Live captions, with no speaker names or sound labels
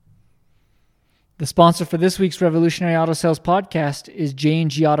The sponsor for this week's Revolutionary Auto Sales podcast is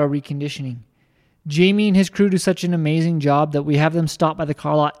J&G Auto Reconditioning. Jamie and his crew do such an amazing job that we have them stop by the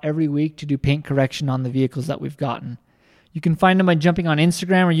car lot every week to do paint correction on the vehicles that we've gotten. You can find him by jumping on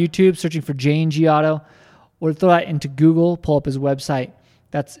Instagram or YouTube, searching for J&G Auto, or throw that into Google, pull up his website.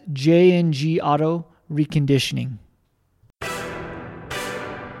 That's J&G Auto Reconditioning.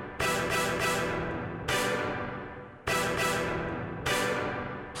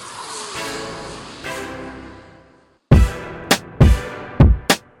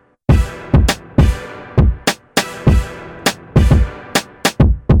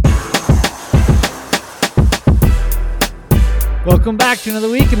 Welcome back to another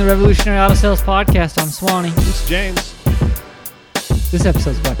week in the Revolutionary Auto Sales Podcast. I'm Swanee. This is James. This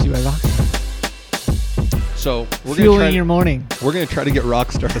episode is brought to you by Rockstar. So Fueling your morning. We're going to try to get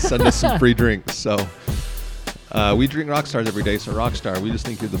Rockstar to send us some free drinks. So we drink Rockstars every day. So Rockstar, we just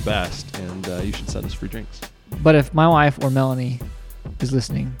think you're the best, and you should send us free drinks. But if my wife or Melanie is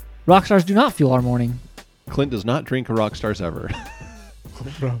listening, Rockstars do not fuel our morning. Clint does not drink a Rockstars ever.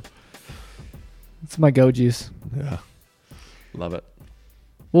 It's my go juice. Yeah. Love it.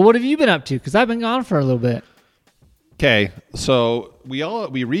 Well, what have you been up to? Because I've been gone for a little bit. Okay, so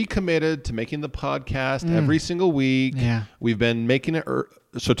we recommitted to making the podcast every single week. Yeah. We've been making it.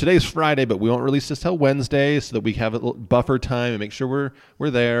 So today's Friday, but we won't release this till Wednesday so that we have a little buffer time and make sure we're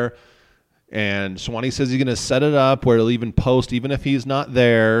there. And Swanee says he's going to set it up where he'll even post even if he's not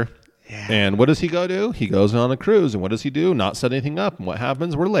there. Yeah. And what does he go do? He goes on a cruise. And what does he do? Not set anything up. And what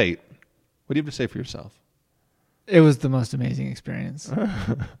happens? We're late. What do you have to say for yourself? It was the most amazing experience.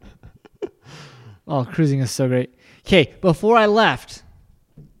 Oh, cruising is so great. Okay, before I left,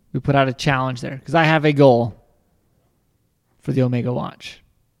 we put out a challenge there because I have a goal for the Omega watch.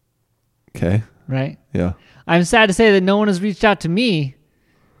 Okay. Right? Yeah. I'm sad to say that no one has reached out to me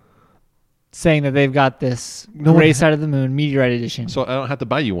saying that they've got this Gray Side of the Moon Meteorite Edition. So I don't have to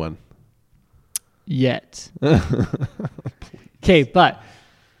buy you one. Yet. Okay, but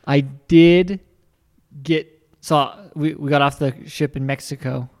I did get... So we got off the ship in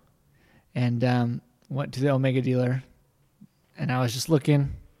Mexico and went to the Omega dealer, and I was just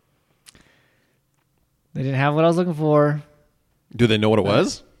looking. They didn't have what I was looking for. Do they know what it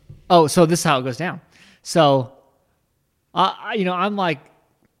was? Oh, so this is how it goes down. So, I'm like,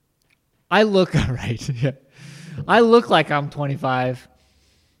 I look right. Yeah, I look like I'm 25.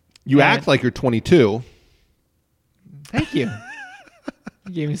 You act like you're 22. Thank you.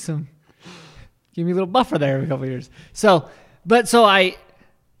 You gave me a little buffer there every couple of years. So, I'm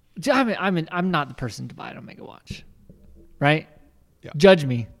not the person to buy an Omega watch, right? Yeah. Judge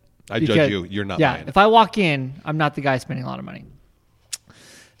me. I judge you. You're not buying it. If I walk in, I'm not the guy spending a lot of money.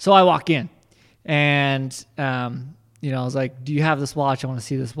 So I walk in, and I was like, "Do you have this watch? I want to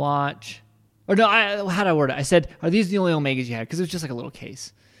see this watch." Or no, how did I word it? I said, "Are these the only Omegas you had?" Because it was just like a little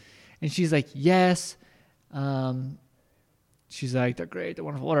case. And she's like, "Yes." She's like, "They're great. They're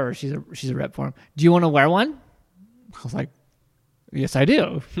wonderful. Whatever." She's a rep for them. Do you want to wear one? I was like, "Yes, I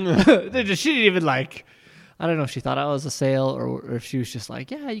do." She didn't even like. I don't know if she thought I was a sale or if she was just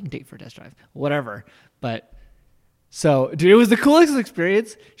like, "Yeah, you can take it for a test drive, whatever." But so, dude, it was the coolest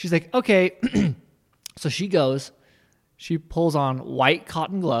experience. She's like, "Okay," so she goes, she pulls on white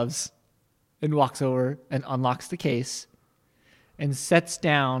cotton gloves, and walks over and unlocks the case, and sets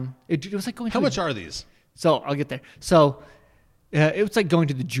down. It was like going. How much are these? So I'll get there. So. It was like going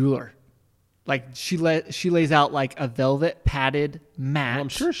to the jeweler. Like she lays out like a velvet padded mat. Well, I'm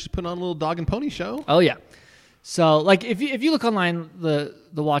sure she's putting on a little dog and pony show. Oh yeah. So like if you look online, the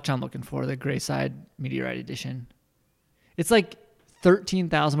watch I'm looking for, the Gray Side Meteorite Edition, it's like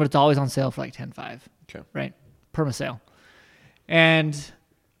 $13,000, but it's always on sale for like $10,500. Okay. Right. Perma sale. And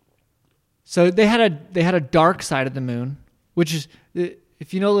so they had a dark side of the moon, which is,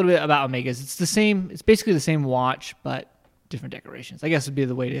 if you know a little bit about Omegas, it's the same. It's basically the same watch, but different decorations. I guess would be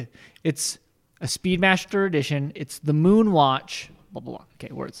the way to. It's a Speedmaster edition. It's the Moon Watch. Blah blah blah.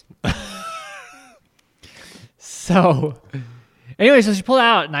 Okay, words. So, anyway, so she pulled it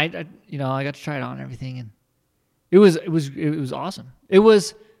out, and I got to try it on and everything, and it was awesome. It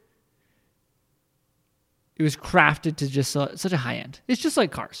was crafted to just such a high end. It's just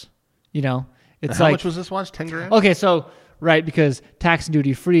like cars, It's How like, much was this watch? $10,000. Okay, so right, because tax and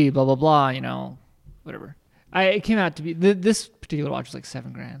duty free, blah blah blah. Whatever. It came out to be this particular watch was like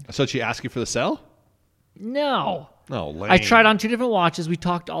 $7,000. So she asked you for the sell? No. Oh, lame. I tried on 2 different watches. We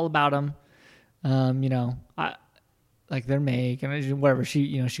talked all about them. I like their make and whatever.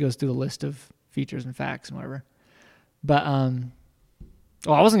 She goes through the list of features and facts and whatever. But I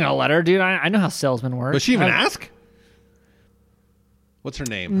wasn't gonna let her, dude. I know how salesmen work. Does she even ask? What's her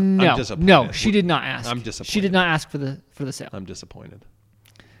name? No, I'm disappointed. no, she did not ask. I'm disappointed. She did not ask for the sale. I'm disappointed.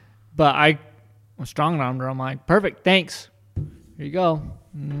 But I strong-armed her. I'm like, perfect, thanks. Here you go.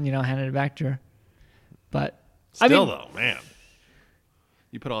 Handed it back to her. But Still, though, man,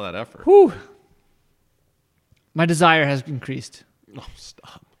 you put all that effort. Whew. My desire has increased. Oh,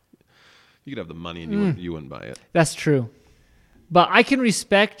 stop. You could have the money and you wouldn't buy it. That's true. But I can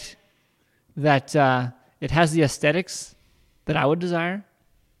respect that it has the aesthetics that I would desire,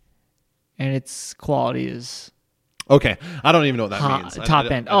 and its quality is Okay. I don't even know what that means. top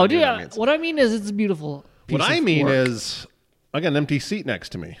end. I don't know what that means. What I mean is it's a beautiful piece What I of mean work. is I got an empty seat next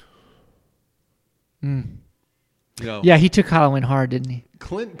to me. Yeah, he took Halloween hard, didn't he?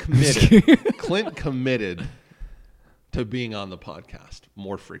 Clint committed to being on the podcast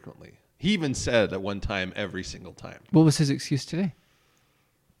more frequently. He even said at one time, every single time. What was his excuse today?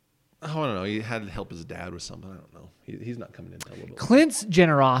 I don't know. He had to help his dad with something. I don't know. He's not coming in until a little bit. Clint's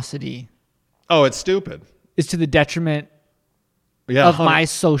generosity Oh, it's stupid. is to the detriment Yeah, of my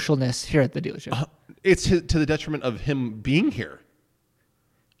socialness here at the dealership. It's to the detriment of him being here.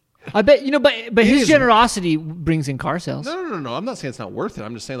 I bet but his is- generosity brings in car sales. No. I'm not saying it's not worth it.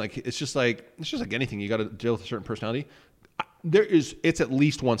 I'm just saying it's just like anything. You got to deal with a certain personality. It's at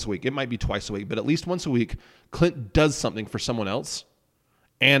least once a week. It might be twice a week, but at least once a week, Clint does something for someone else,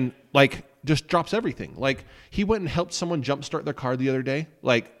 and just drops everything. Like he went and helped someone jumpstart their car the other day.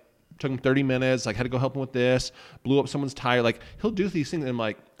 Like took him 30 minutes. Like had to go help him with this. Blew up someone's tire. Like he'll do these things, and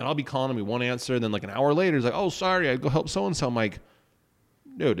and I'll be calling him. He won't answer. And then an hour later, he's like, "Oh, sorry, I'd go help so and so." I'm like,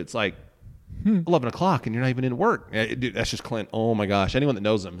 dude, it's 11 o'clock and you're not even in work. Dude, that's just Clint. Oh my gosh. Anyone that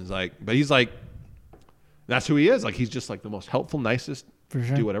knows him is but he's that's who he is. He's just the most helpful, nicest, For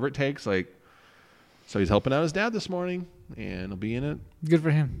sure. do whatever it takes. So he's helping out his dad this morning and he'll be in it. Good for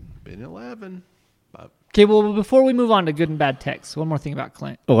him. Been at 11. But Okay, well, before we move on to good and bad texts, one more thing about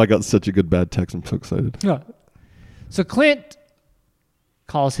Clint. oh, I got such a good bad text. I'm so excited. Yeah. So Clint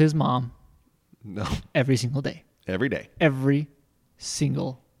calls his mom No. every single day. Every day. Every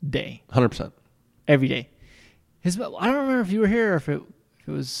single day. 100%. Every day. I don't remember if you were here or if it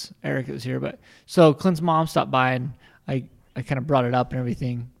was Eric that was here, but so Clint's mom stopped by and I kind of brought it up and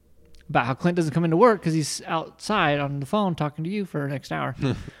everything about how Clint doesn't come into work because he's outside on the phone talking to you for the next hour.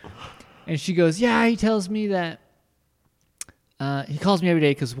 And she goes, yeah, he tells me that he calls me every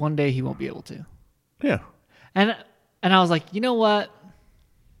day because one day he won't be able to. Yeah. And I was like, you know what?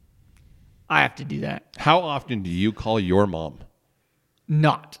 I have to do that. How often do you call your mom?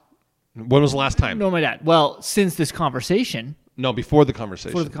 Not. When was the last time? No, my dad. Well, since this conversation, No, before the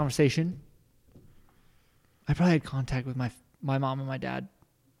conversation. I probably had contact with my mom and my dad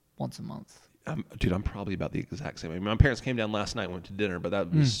once a month. Dude, I'm probably about the exact same. I mean, my parents came down last night and went to dinner, but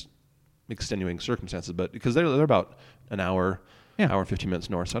that was extenuating circumstances. But because they're about an hour, hour and 15 minutes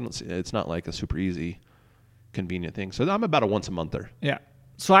north, so I don't see it's not a super easy, convenient thing. So I'm about a once a monther. Yeah.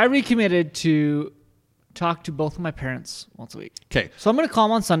 So I recommitted to talk to both of my parents once a week. Okay. So I'm going to call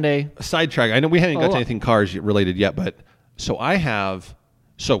them on Sunday. Sidetrack. I know we haven't got to Oh. anything cars related yet, but so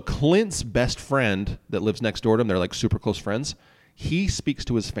Clint's best friend that lives next door to him, they're super close friends. He speaks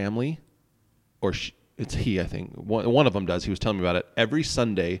to his family, or it's he, I think. One of them does. He was telling me about it. Every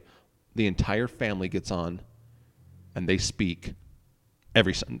Sunday, the entire family gets on, and they speak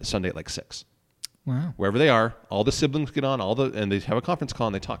every Sunday at 6. Wow. Wherever they are, all the siblings get on, and they have a conference call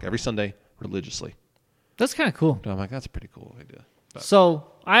and they talk every Sunday religiously. That's kind of cool. And I'm like, that's a pretty cool idea. But. So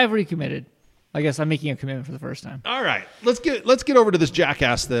I have recommitted. I guess I'm making a commitment for the first time. All right, let's get over to this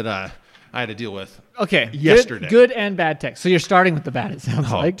jackass that I had to deal with. Okay. Yesterday. Good and bad text. So you're starting with the bad, it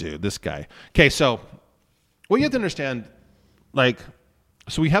sounds Oh, like. dude, this guy. Okay, so what you have to understand,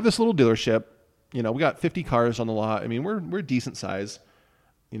 so we have this little dealership. We got 50 cars on the lot. I mean, we're decent size.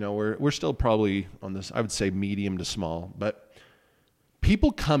 We're still probably on this, I would say medium to small, but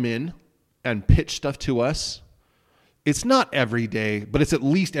people come in and pitch stuff to us. It's not every day, but it's at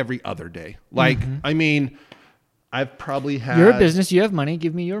least every other day. I mean, I've probably had... You're a business. You have money.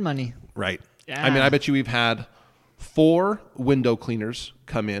 Give me your money. Right. Yeah. I mean, I bet you we've had 4 window cleaners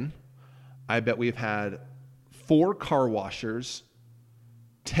come in. I bet we've had 4 car washers,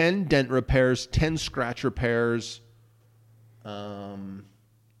 10 dent repairs, 10 scratch repairs.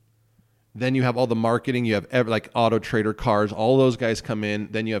 Then you have all the marketing. You have Auto Trader cars. All those guys come in.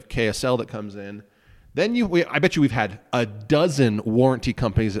 Then you have KSL that comes in. Then I bet you we've had a dozen warranty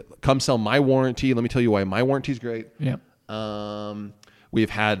companies that come sell my warranty. Let me tell you why my warranty is great. Yep. We've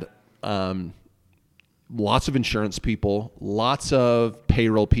had lots of insurance people, lots of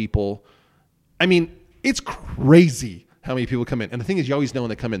payroll people. I mean, it's crazy how many people come in. And the thing is, you always know when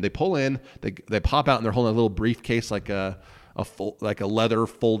they come in. They pull in, they pop out, and they're holding a little briefcase like a like a leather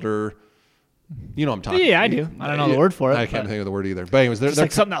folder. You know what I'm talking. Yeah, I do. I don't know the word for it. I can't think of the word either. But anyways, It's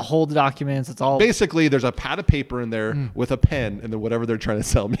like something that holds documents. It's all basically there's a pad of paper in there with a pen and then whatever they're trying to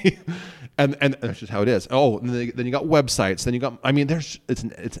sell me, and that's just how it is. Oh, and then you got websites. Then you got. I mean,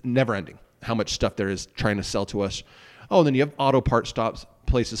 it's never ending how much stuff there is trying to sell to us. Oh, and then you have auto part stops,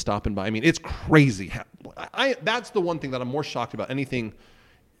 places stopping by. I mean, it's crazy. That's the one thing that I'm more shocked about anything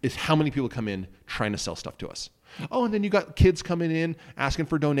is how many people come in trying to sell stuff to us. Oh, and then you got kids coming in asking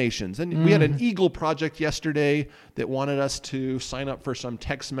for donations. And we had an Eagle project yesterday that wanted us to sign up for some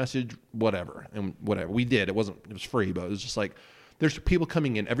text message, whatever. And whatever. We did. It was free, but it was just like there's people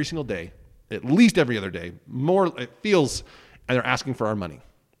coming in every single day, at least every other day. More it feels, and they're asking for our money.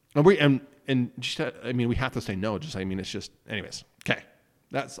 And just, I mean, we have to say no. It's just anyways. Okay.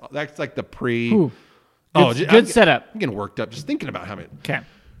 That's like the pre. Ooh. Good setup. I'm getting worked up just thinking about how many. Okay.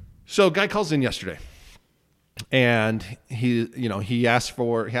 So guy calls in yesterday. And he asked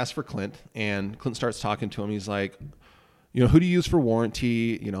for Clint, and Clint starts talking to him. He's like, who do you use for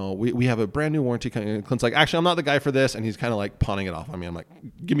warranty? We have a brand new warranty company. And Clint's like, actually, I'm not the guy for this. And he's kind of like pawning it off on me. I'm like,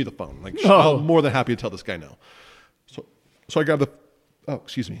 give me the phone. Like, I'm more than happy to tell this guy no. So I grab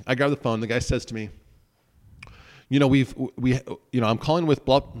I grab the phone. The guy says to me, I'm calling with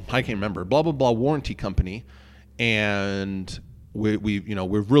I can't remember, blah, blah, blah warranty company. And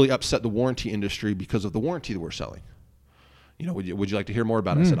we've really upset the warranty industry because of the warranty that we're selling. Would you like to hear more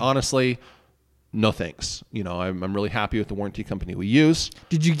about it? I said, honestly, no thanks. I'm really happy with the warranty company we use.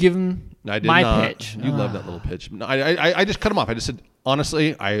 Did you give him pitch? You love that little pitch. No, I just cut him off. I just said,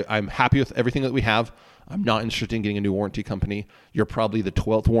 honestly, I'm happy with everything that we have. I'm not interested in getting a new warranty company. You're probably the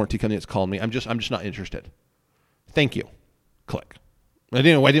 12th warranty company that's called me. I'm just not interested. Thank you. Click. I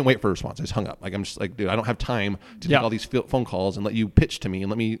didn't wait for a response. I just hung up. Like I'm just like, dude, I don't have time to take all these phone calls and let you pitch to me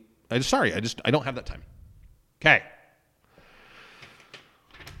and I don't have that time. Okay.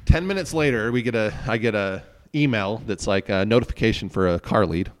 10 minutes later, I get a email that's like a notification for a car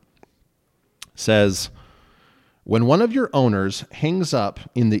lead. Says, when one of your owners hangs up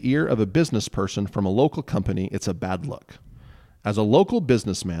in the ear of a business person from a local company, it's a bad look. As a local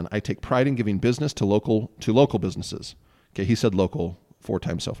businessman, I take pride in giving business to local businesses. Okay, he said local 4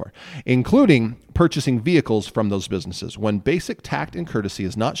 times so far, including purchasing vehicles from those businesses. When basic tact and courtesy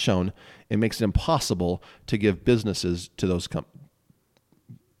is not shown, it makes it impossible to give businesses to those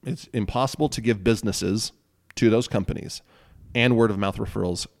It's impossible to give businesses to those companies, and word of mouth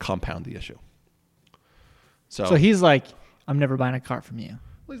referrals compound the issue. So he's like, I'm never buying a car from you.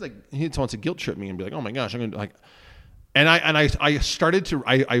 Well, he's like, he just wants to guilt trip me and be like, oh my gosh, I'm gonna like. And I started to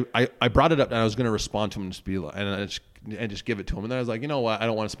I brought it up and I was going to respond to him and just be like, and just give it to him. And then I was like, you know what? I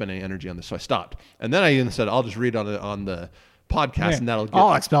don't want to spend any energy on this. So I stopped. And then I even said, I'll just read on the podcast and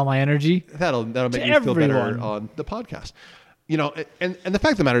I'll expel my energy. That'll make me feel better on the podcast. And the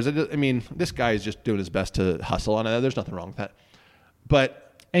fact of the matter is, I mean, this guy is just doing his best to hustle on it. There's nothing wrong with that.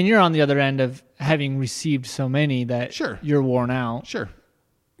 And you're on the other end of having received so many that you're worn out. Sure.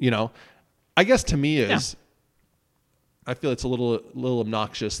 I guess to me is, I feel it's a little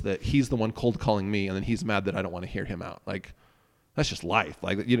obnoxious that he's the one cold calling me, and then he's mad that I don't want to hear him out. Like, that's just life.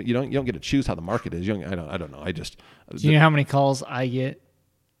 Like, you don't get to choose how the market is. I don't know. Do you know how many calls I get?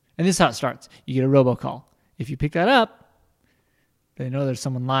 And this is how it starts. You get a robocall. If you pick that up, they know there's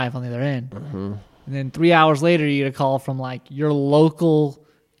someone live on the other end. Mm-hmm. And then 3 hours later, you get a call from like your local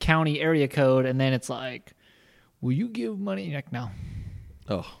county area code, and then it's like, "Will you give money?" You're like, "No."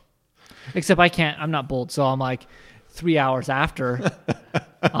 Oh. Except I can't. I'm not bold, so I'm like. 3 hours after,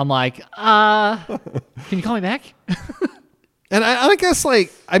 I'm like, can you call me back? And I guess,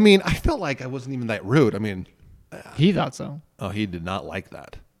 like, I mean, I felt like I wasn't even that rude. I mean, he thought so. Oh, he did not like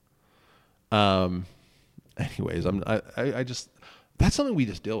that. Anyways, I just, that's something we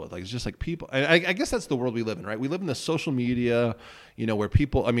just deal with. Like, it's just like people, I guess that's the world we live in, right? We live in the social media, where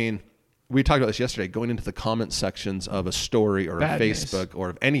people, I mean, we talked about this yesterday, going into the comment sections of a story or a Facebook or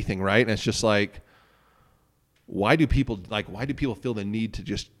of anything, right? And it's just like, why do people feel the need to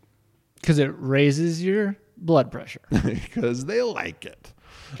just? Because it raises your blood pressure. Because they like it.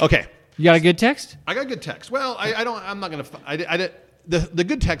 Okay. You got a good text? I got a good text. Well, I'm not going to, the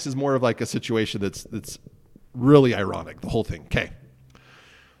good text is more of like a situation that's really ironic, the whole thing. Okay.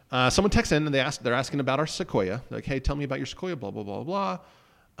 Someone texts in and they're asking about our Sequoia. They're like, hey, tell me about your Sequoia, blah, blah, blah, blah.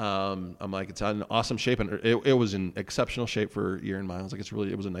 I'm like, it's in awesome shape. And it was in exceptional shape for year and miles. Like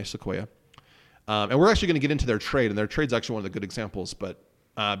it was a nice Sequoia. And we're actually going to get into their trade, and their trade's actually one of the good examples. But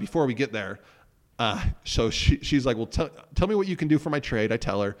before we get there, so she's like, well, tell me what you can do for my trade. I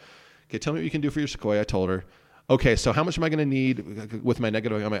tell her, okay, tell me what you can do for your Sequoia. I told her, okay, so how much am I going to need with my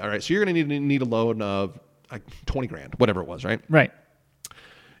negative? I'm like, all right, so you're going to need a loan of like 20 grand, whatever it was, right? Right.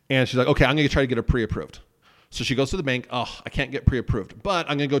 And she's like, okay, I'm going to try to get it pre-approved. So she goes to the bank. Oh, I can't get pre-approved, but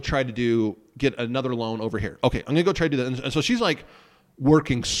I'm going to go try to get another loan over here. Okay, I'm going to go try to do that. And so she's like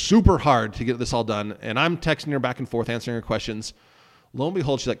working super hard to get this all done. And I'm texting her back and forth, answering her questions. Lo and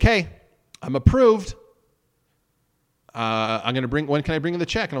behold, she's like, okay, I'm approved. I'm going to when can I bring in the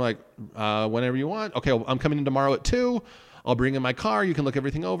check? And I'm like, whenever you want. Okay, well, I'm coming in tomorrow at 2. I'll bring in my car. You can look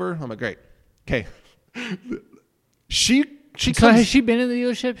everything over. I'm like, great. Okay. She So comes, has she been in the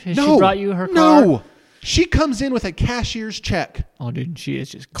dealership? Has no, she brought you her car? No. She comes in with a cashier's check Oh, dude, she is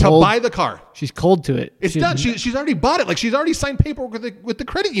just to cold. buy the car. She's cold to it. It's done. She's already bought it. Like, she's already signed paperwork with the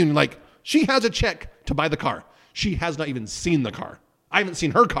credit union. Like, she has a check to buy the car. She has not even seen the car. I haven't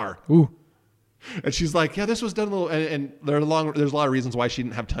seen her car. Ooh. And she's like, yeah, this was done a little, and there's a lot of reasons why she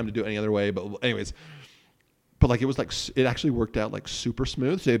didn't have time to do it any other way. But anyways, like, it was like, it actually worked out like super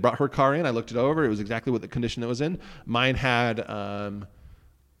smooth. So they brought her car in. I looked it over. It was exactly what the condition it was in. Mine had, I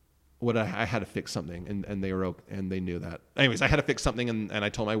had to fix something, and they were and they knew that. Anyways, I had to fix something, and I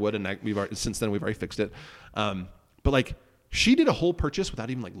told them I would, and since then we've already fixed it. But like, she did a whole purchase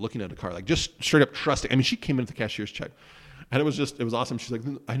without even like looking at a car, like just straight up trusting. I mean, she came in with the cashier's check. And it was awesome. She's like,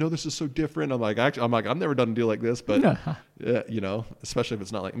 I know this is so different. I'm like, I've never done a deal like this, but especially if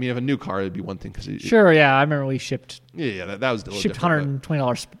it's not like, I mean, if a new car, it'd be one thing. Sure. Yeah. I remember we shipped that was a little shipped different,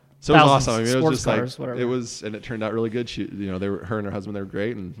 $120. So it was awesome. I mean, it was just cars, like, whatever. it was, and it turned out really good. Her and her husband, they were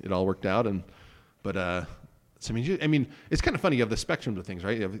great, and it all worked out. So I mean, it's kind of funny. You have the spectrum of things,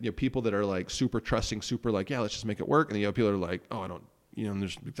 right? You have people that are like super trusting, super like, yeah, let's just make it work. And then you have people that are like, oh, I don't, and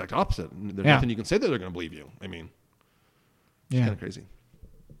there's the exact opposite. And there's nothing you can say that they're going to believe you. I mean, it's kind of crazy.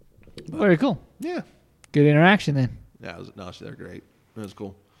 But, very cool. Yeah. Good interaction then. Yeah, they're great. It was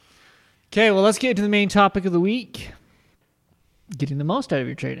cool. Okay, well, let's get to the main topic of the week. Getting the most out of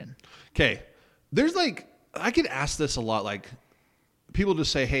your trade-in. Okay. There's like, I get asked this a lot. Like, people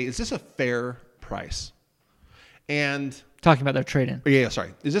just say, hey, is this a fair price? And talking about their trade-in. Yeah,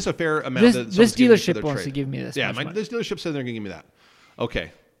 sorry. Is this a fair amount? This dealership wants to give me this. Yeah, this dealership said they're going to give me that.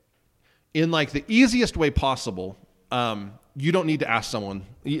 Okay. In like the easiest way possible, you don't need to ask someone.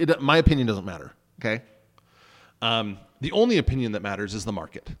 My opinion doesn't matter. Okay. The only opinion that matters is the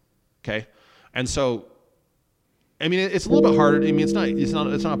market. Okay. And so, I mean, it's a little bit harder. I mean, it's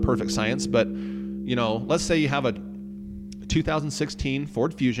not a perfect science, but let's say you have a 2016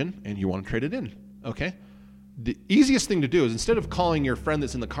 Ford Fusion and you want to trade it in. Okay. The easiest thing to do is, instead of calling your friend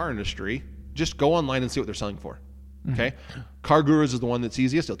that's in the car industry, just go online and see what they're selling for. Okay. Car Gurus is the one that's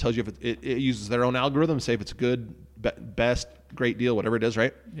easiest. It tells you if it uses their own algorithm, say if it's a good, best, great deal, whatever it is,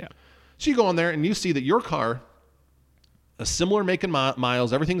 right? Yeah. So you go on there and you see that your car, a similar make and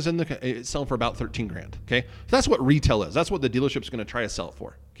miles, everything's it's selling for about 13 grand. Okay. So that's what retail is. That's what the dealership's going to try to sell it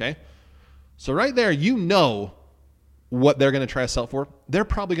for. Okay. So right there, what they're going to try to sell it for. They're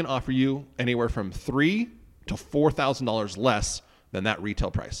probably going to offer you anywhere from $3,000 to $4,000 less than that retail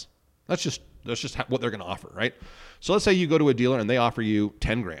price. That's just what they're going to offer, right? So let's say you go to a dealer and they offer you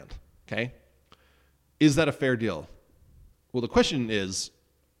 10 grand. Okay. Is that a fair deal? Well, the question is,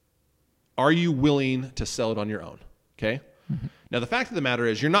 are you willing to sell it on your own? Okay. Mm-hmm. Now, the fact of the matter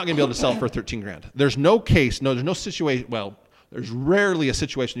is, you're not going to be able to sell it for 13 grand. There's no situation. Well, there's rarely a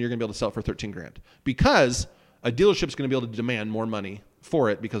situation you're going to be able to sell it for 13 grand, because a dealership's going to be able to demand more money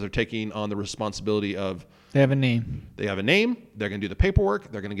for it, because they're taking on the responsibility of. They have a name. They're going to do the paperwork.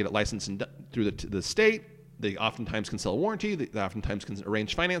 They're going to get it licensed through the state. They oftentimes can sell a warranty. They oftentimes can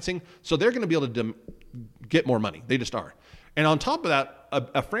arrange financing. So they're going to be able to get more money. They just are. And on top of that,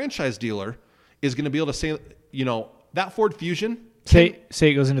 a franchise dealer is going to be able to say, that Ford Fusion. Say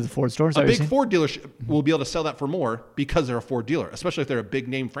it goes into the Ford store. A big Ford dealership will be able to sell that for more because they're a Ford dealer, especially if they're a big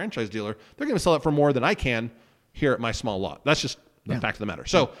name franchise dealer. They're going to sell it for more than I can here at my small lot. That's just the fact of the matter.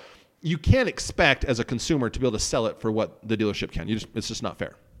 So you can't expect as a consumer to be able to sell it for what the dealership can. It's just not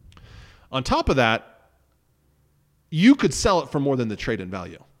fair. On top of that, you could sell it for more than the trade-in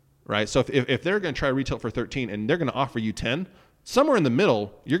value, right? So if they're going to try to retail for 13 and they're going to offer you 10, somewhere in the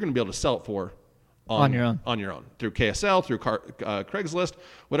middle, you're going to be able to sell it for on your own through KSL, through Craigslist,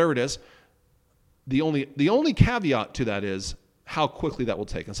 whatever it is. The only caveat to that is how quickly that will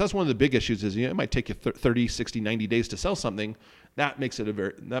take. And so that's one of the big issues is, it might take you 30, 60, 90 days to sell something. That makes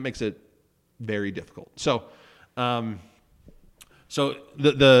it very difficult. So, the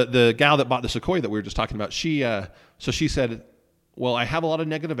gal that bought the Sequoia that we were just talking about, she said, well, I have a lot of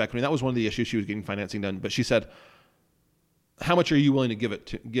negative equity. That was one of the issues. She was getting financing done, but she said, how much are you willing to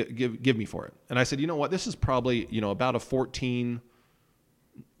give me for it? And I said, you know what, this is probably, about a $14,000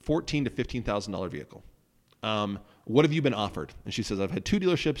 to $15,000 vehicle. What have you been offered? And she says, I've had 2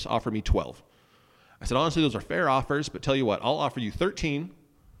 dealerships offer me 12. I said, honestly, those are fair offers, but tell you what, I'll offer you 13.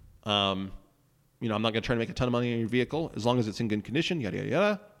 I'm not going to try to make a ton of money on your vehicle as long as it's in good condition, yada, yada,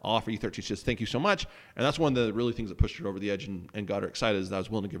 yada. I'll offer you 13. She says, thank you so much. And that's one of the really things that pushed her over the edge and got her excited is that I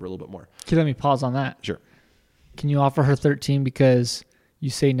was willing to give her a little bit more. Can you let me pause on that? Sure. Can you offer her 13 because you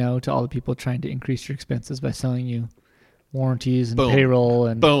say no to all the people trying to increase your expenses by selling you warranties and payroll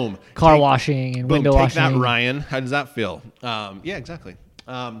and car washing and window washing? Take that, Ryan. How does that feel? Yeah, exactly.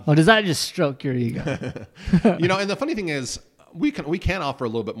 Does that just stroke your ego? And the funny thing is we can offer a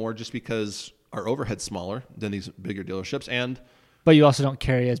little bit more just because our overhead's smaller than these bigger dealerships, but you also don't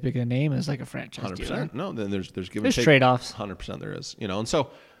carry as big a name as like a franchise 100%. dealer. No, then there's give and there's take. trade-offs. 100% there is. And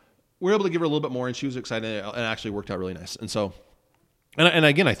so we're able to give her a little bit more, and she was excited, and it actually worked out really nice. And so, and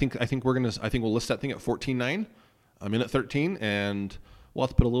again, I think we'll list that thing at $14,900. I'm in at 13, and we'll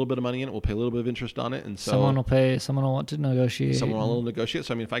have to put a little bit of money in it. We'll pay a little bit of interest on it, and so someone will want to negotiate. Someone will negotiate.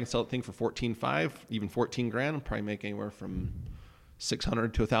 So I mean, if I can sell the thing for $14,500, even $14,000, I'll probably make anywhere from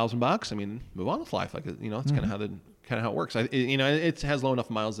 $600 to $1,000. I mean, move on with life. Like it's kind of how it works. It has low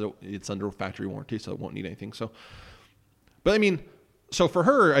enough miles that it's under factory warranty, so it won't need anything. So, but I mean, so for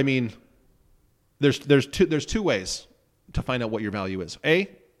her, I mean, there's two ways to find out what your value is. A,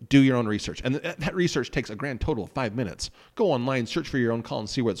 do your own research. And that research takes a grand total of 5 minutes. Go online, search for your own call and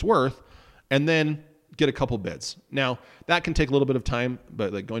see what it's worth, and then get a couple bids. Now, that can take a little bit of time,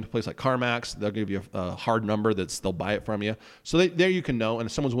 but like going to a place like CarMax, they'll give you a hard number they'll buy it from you. So there you can know, and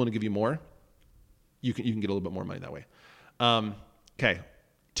if someone's willing to give you more, you can get a little bit more money that way. Okay,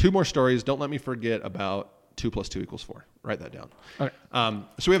 2 more stories. Don't let me forget about 2 + 2 = 4. Write that down. Okay.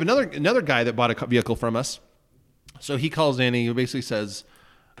 So we have another guy that bought a vehicle from us. So he calls in and he basically says,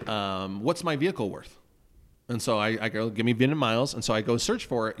 what's my vehicle worth? And so I go, give me VIN and miles. And so I go search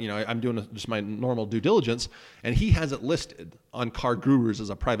for it. I'm doing just my normal due diligence. And he has it listed on Car Gurus as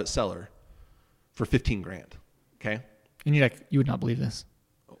a private seller for $15,000. Okay. And you're like, you would not believe this.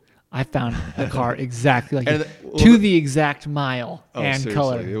 I found a car exactly like to the exact mile and seriously.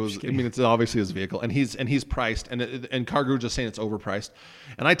 color. It was. I mean, it's obviously his vehicle, and he's priced, and Car Guru just saying it's overpriced.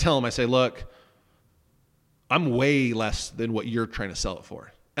 And I tell him, I say, look, I'm way less than what you're trying to sell it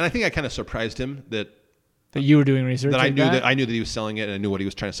for. And I think I kind of surprised him that you were doing research. That I knew that he was selling it, and I knew what he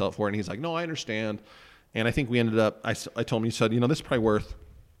was trying to sell it for. And he's like, no, I understand. And I think we ended up. I told him, he said, this is probably worth.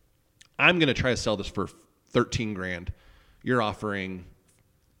 I'm going to try to sell this for $13,000.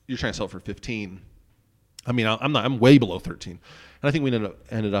 You're trying to sell it for 15. I mean, I'm way below 13. And I think we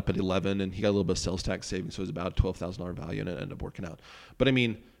ended up at 11, and he got a little bit of sales tax savings, so it was about a $12,000 value, and it ended up working out. But I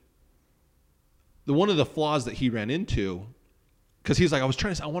mean, one of the flaws that he ran into, because he's like, I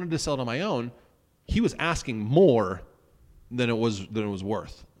wanted to sell it on my own. He was asking more than it was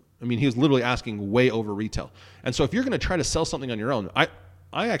worth. I mean, he was literally asking way over retail. And so if you're going to try to sell something on your own, I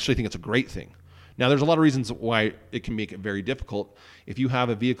actually think it's a great thing. Now, there's a lot of reasons why it can make it very difficult. If you have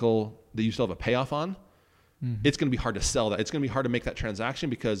a vehicle that you still have a payoff on, it's going to be hard to sell that. It's going to be hard to make that transaction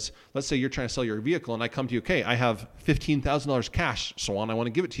because let's say you're trying to sell your vehicle and I come to you, okay, I have $15,000 cash, Swan, I want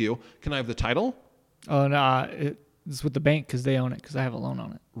to give it to you. Can I have the title? Oh, no, it's with the bank because they own it because I have a loan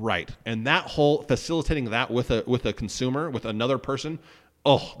on it. Right. And that whole facilitating that with a consumer, with another person,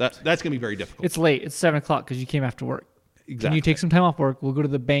 that's going to be very difficult. It's late. It's 7 o'clock because you came after work. Exactly. Can you take some time off work? We'll go to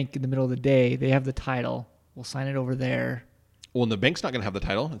the bank in the middle of the day. They have the title. We'll sign it over there. Well, and the bank's not going to have the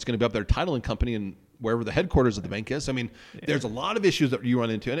title. It's going to be up their titling company and wherever the headquarters of the bank is. I mean, there's a lot of issues that you run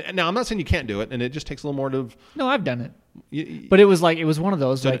into. And now I'm not saying you can't do it, and it just takes a little more to. No, I've done it. But it was one of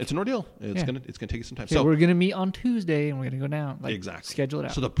those. It's an ordeal. It's going to take you some time. Okay, so we're going to meet on Tuesday, and we're going to go down. Exactly. Schedule it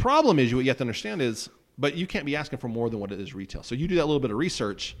out. So the problem is, what you have to understand is, but you can't be asking for more than what it is retail. So you do that little bit of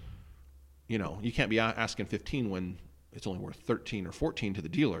research. You can't be asking 15 when it's only worth 13 or 14 to the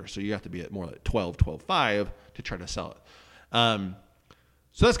dealer. So you have to be at more like 12.5 to try to sell it.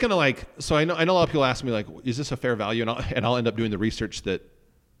 So that's kind of like, so I know a lot of people ask me like, is this a fair value? And I'll end up doing the research that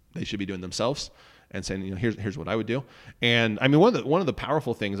they should be doing themselves and saying, here's what I would do. And I mean, one of the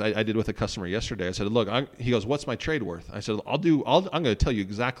powerful things I did with a customer yesterday, I said, look, he goes, what's my trade worth? I said, I'm going to tell you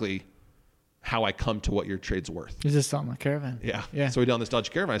exactly how I come to what your trade's worth. Is this on the Caravan? Yeah. So we did on this Dodge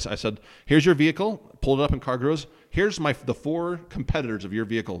Caravan. I said, here's your vehicle. Pulled it up in Car Gurus. Here's the 4 competitors of your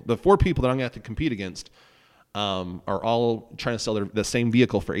vehicle. The 4 people that I'm going to have to compete against are all trying to sell the same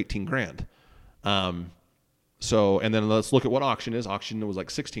vehicle for $18,000. And then let's look at what auction is. Auction was like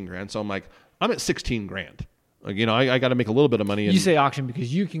 $16,000. So I'm like, I'm at $16,000. Like, I got to make a little bit of money. You say auction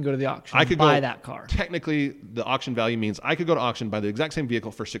because you can go to the auction and buy that car. Technically, the auction value means I could go to auction, buy the exact same vehicle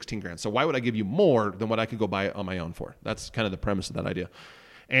for $16,000. So why would I give you more than what I could go buy it on my own for? That's kind of the premise of that idea.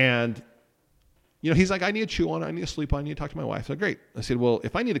 And he's like, I need to chew on it. I need to sleep on it. I need to talk to my wife. So great. I said, well,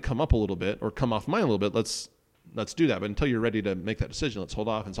 if I need to come up a little bit or come off mine a little bit, let's do that. But until you're ready to make that decision, let's hold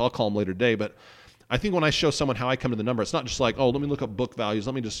off. And so I'll call him later today. But I think when I show someone how I come to the number, it's not just like, oh, let me look up book values.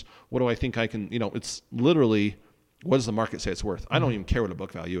 Let me just, what do I think I can, it's literally, what does the market say it's worth? I don't even care what a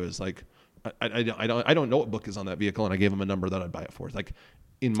book value is. Like, I don't know what book is on that vehicle, and I gave him a number that I'd buy it for. It's like,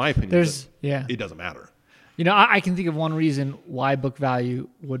 in my opinion, it doesn't matter. I can think of one reason why book value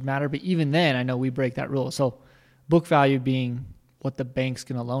would matter, but even then, I know we break that rule. So book value being what the bank's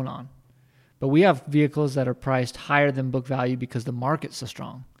going to loan on. But we have vehicles that are priced higher than book value because the market's so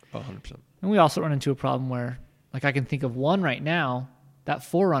strong. 100%. And we also run into a problem where, like, I can think of one right now, that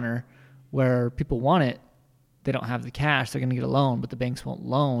 4Runner, where people want it, they don't have the cash, they're going to get a loan, but the banks won't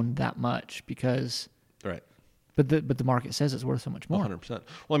loan that much because... Right. But the market says it's worth so much more. 100%. Well,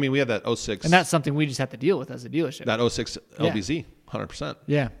 I mean, we have that 06. And that's something we just have to deal with as a dealership. That 06 LBZ, 100%.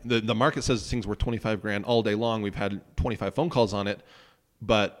 Yeah. The market says this thing's worth $25,000 all day long. We've had 25 phone calls on it,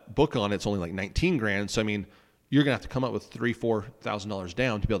 but book on it's only like $19,000. So, I mean, you're going to have to come up with $3,000-$4,000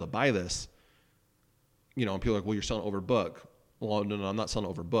 down to be able to buy this. And people are like, well, you're selling over book. Well, no, I'm not selling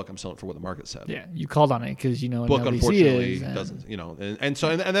over book. I'm selling it for what the market said. Yeah, you called on it because book unfortunately doesn't. And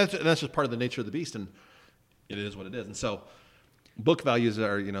that's just part of the nature of the beast, and it is what it is. And so, book values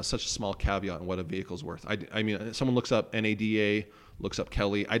are such a small caveat on what a vehicle's worth. I mean, someone looks up NADA, looks up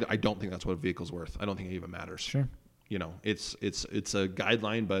Kelly. I don't think that's what a vehicle's worth. I don't think it even matters. Sure. It's a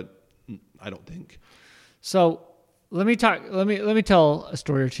guideline, but I don't think. So let me tell a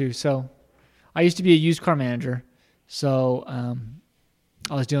story or two. So I used to be a used car manager. So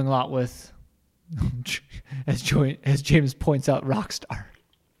I was dealing a lot with, as James points out, Rockstar.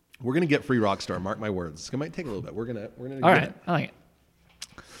 We're gonna get free Rockstar. Mark my words. It might take a little bit. We're gonna. All right, I like it.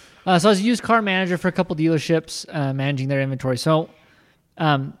 So I was a used car manager for a couple dealerships, managing their inventory. So,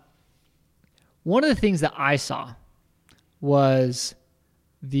 one of the things that I saw was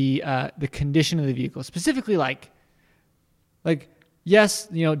the condition of the vehicle, specifically like yes,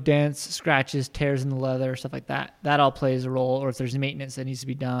 dents, scratches, tears in the leather, stuff like that. That all plays a role, or if there's maintenance that needs to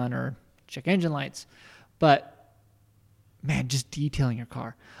be done, or check engine lights. But man, just detailing your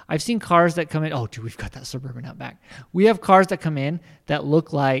car. I've seen cars that come in. Oh, dude, we've got that Suburban out back. We have cars that come in that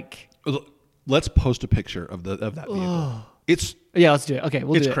look like. Let's post a picture of that vehicle. Let's do it. Okay,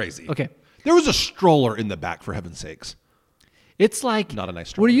 it's crazy. Okay, there was a stroller in the back, for heaven's sakes. It's like not a nice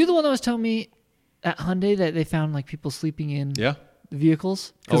stroller. Were you the one that was telling me at Hyundai that they found like people sleeping in? Yeah.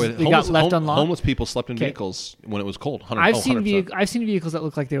 Vehicles. They got left unlocked. Homeless people slept in vehicles when it was cold. I've seen vehicles that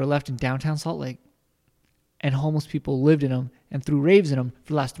look like they were left in downtown Salt Lake, and homeless people lived in them and threw raves in them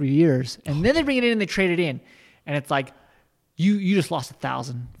for the last 3 years, and then they bring it in and they trade it in, and it's like you just lost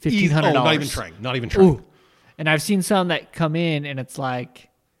 $1,000, $1,500. Not even trying. Ooh. And I've seen some that come in and it's like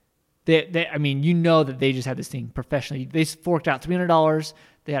they that they just had this thing professionally. They forked out $300.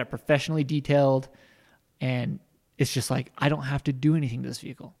 They had it professionally detailed, and it's just like, I don't have to do anything to this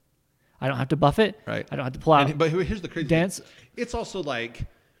vehicle. I don't have to buff it. Right. I don't have to pull out. But here's the crazy dents. thing. It's also like,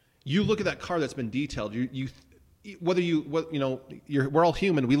 you look at that car that's been detailed. We're all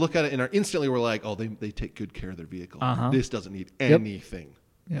human. We look at it and instantly we're like, oh, they take good care of their vehicle. Uh-huh. This doesn't need anything.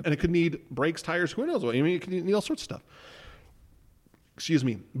 Yep. And it could need brakes, tires, who knows what. I mean, it could need all sorts of stuff. Excuse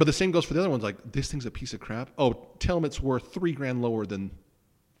me. But the same goes for the other ones. Like, this thing's a piece of crap. Oh, tell them it's worth $3,000 lower than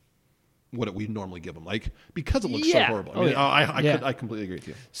what we normally give them. Like, because it looks so horrible. I completely agree with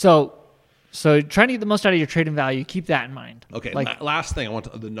you. So trying to get the most out of your trade-in value, keep that in mind. Okay. Last thing, I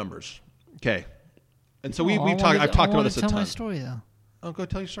want the numbers. Okay. And so I've talked about this a ton. Tell my story though. Oh, go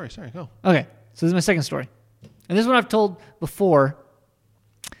tell your story. Sorry, go. Okay. So this is my second story, and this one I've told before.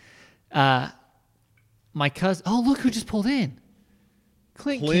 My cousin. Oh, look who just pulled in.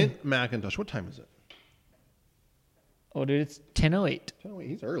 Clint McIntosh. What time is it? Oh, dude, it's 10:08. 10:08.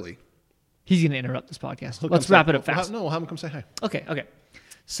 He's early. He's going to interrupt this podcast. Let's wrap it up fast. No, have him come say hi. Okay.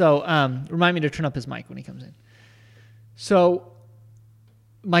 So remind me to turn up his mic when he comes in. So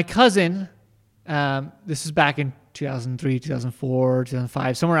my cousin, this is back in 2003, 2004,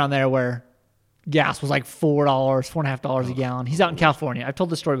 2005, somewhere around there where gas was like $4, $4.50 a gallon. He's out in California. I've told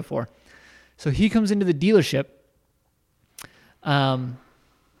this story before. So he comes into the dealership.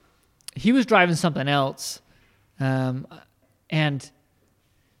 He was driving something else. And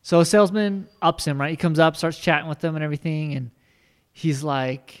so a salesman ups him, right? He comes up, starts chatting with them and everything. And he's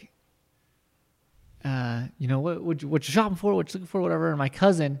like, what you shopping for? What you looking for? Whatever. And my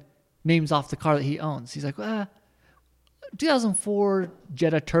cousin names off the car that he owns. He's like, 2004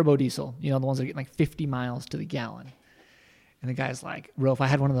 Jetta turbo diesel. The ones that get like 50 miles to the gallon. And the guy's like, bro, if I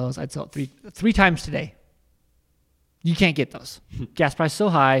had one of those, I'd sell it three times today. You can't get those. Gas price so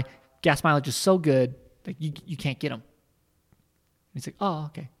high, gas mileage is so good, like you can't get them. He's like, oh,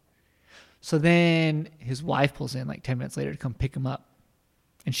 okay. So then his wife pulls in like 10 minutes later to come pick him up.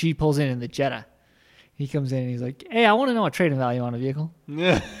 And she pulls in the Jetta. He comes in and he's like, hey, I want to know a trade-in value on a vehicle.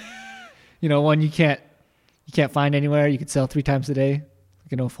 Yeah. One you can't find anywhere. You could sell 3 times a day.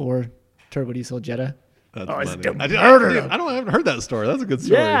 Like an 04 turbo diesel Jetta. That's I haven't heard that story. That's a good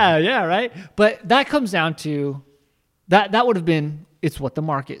story. Yeah, right. But that comes down to that would have been it's what the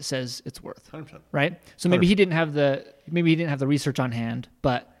market says it's worth. 100%. Right? So maybe he didn't have the research on hand,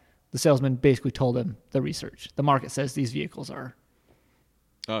 but the salesman basically told him the research. The market says these vehicles are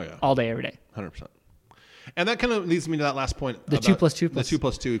all day, every day. 100%. And that kind of leads me to that last point. The 2 plus 2 The 2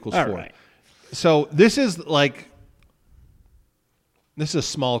 plus 2 equals 4. Right. So this is a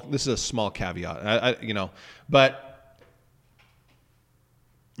small caveat. But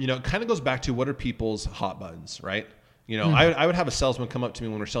it kind of goes back to what are people's hot buttons, right? I would have a salesman come up to me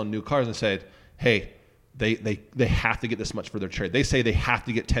when we're selling new cars and say, hey, they have to get this much for their trade. They say they have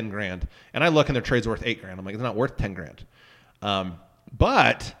to get 10 grand. And I look and their trade's worth 8 grand. I'm like, it's not worth 10 grand.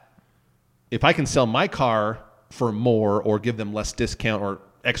 But if I can sell my car for more or give them less discount or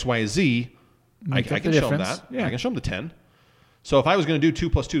X, Y, Z, I can show them that. Yeah. I can show them the 10. So if I was going to do 2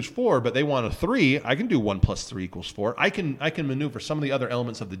 plus 2 is 4, but they want a 3, I can do 1 plus 3 equals 4. I can maneuver some of the other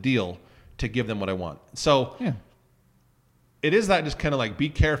elements of the deal to give them what I want. So it is that just kind of like be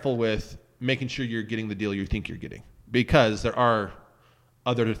careful with making sure you're getting the deal you think you're getting, because there are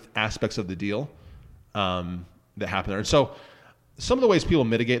other aspects of the deal that happen there. And so some of the ways people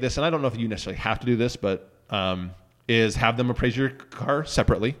mitigate this, and I don't know if you necessarily have to do this, but is have them appraise your car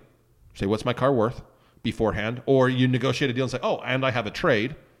separately. Say, what's my car worth beforehand? Or you negotiate a deal and say, oh, and I have a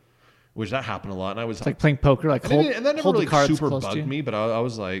trade, which that happened a lot. And I was it's like playing poker, like and that never hold really the cards super close to bugged you. me, but I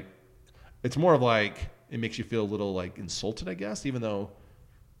was like, it's more of like, it makes you feel a little like insulted, I guess, even though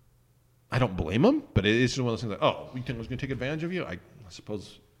I don't blame them, but it's just one of those things like, oh, you think I was going to take advantage of you? I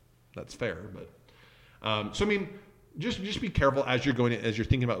suppose that's fair, but so I mean, just be careful as you're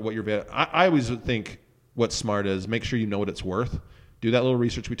thinking about what you're. I always think what's smart is make sure you know what it's worth. Do that little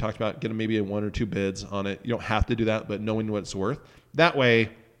research we talked about. Get them maybe 1 or 2 bids on it. You don't have to do that, but knowing what it's worth. That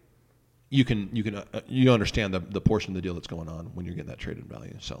way, you understand the portion of the deal that's going on when you're getting that traded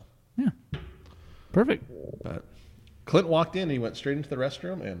value. So yeah, perfect. But Clint walked in and he went straight into the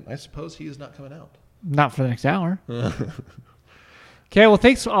restroom, and I suppose he is not coming out. Not for the next hour. Okay, well,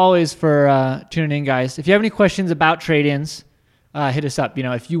 thanks always for tuning in, guys. If you have any questions about trade-ins, hit us up.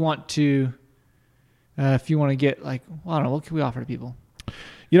 If you want to get like, well, I don't know, what can we offer to people?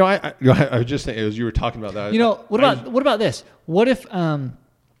 I was just thinking as you were talking about that. What about this? What if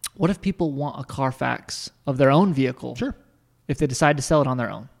people want a Carfax of their own vehicle? Sure. If they decide to sell it on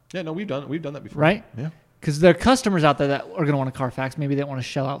their own. Yeah, no, we've done that before. Right? Yeah. Because there are customers out there that are going to want a Carfax. Maybe they want to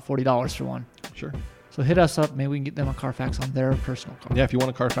shell out $40 for one. Sure. So hit us up. Maybe we can get them a Carfax on their personal car. Yeah, if you want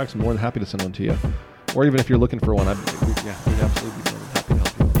a Carfax, I'm more than happy to send one to you. Or even if you're looking for one, we'd absolutely be more than happy to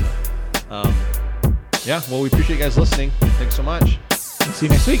help you with that. Yeah, well, we appreciate you guys listening. Thanks so much. We'll see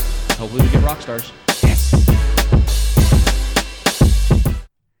you next week. Hopefully we get rock stars. Yes.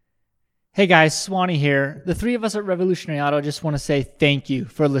 Hey guys, Swanee here. The 3 of us at Revolutionary Auto just want to say thank you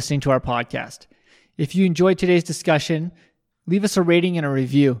for listening to our podcast. If you enjoyed today's discussion, leave us a rating and a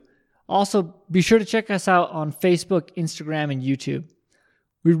review. Also, be sure to check us out on Facebook, Instagram, and YouTube.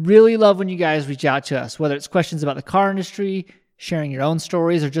 We really love when you guys reach out to us, whether it's questions about the car industry, sharing your own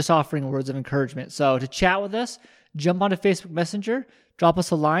stories, or just offering words of encouragement. So to chat with us, jump onto Facebook Messenger, drop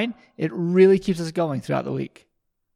us a line. It really keeps us going throughout the week.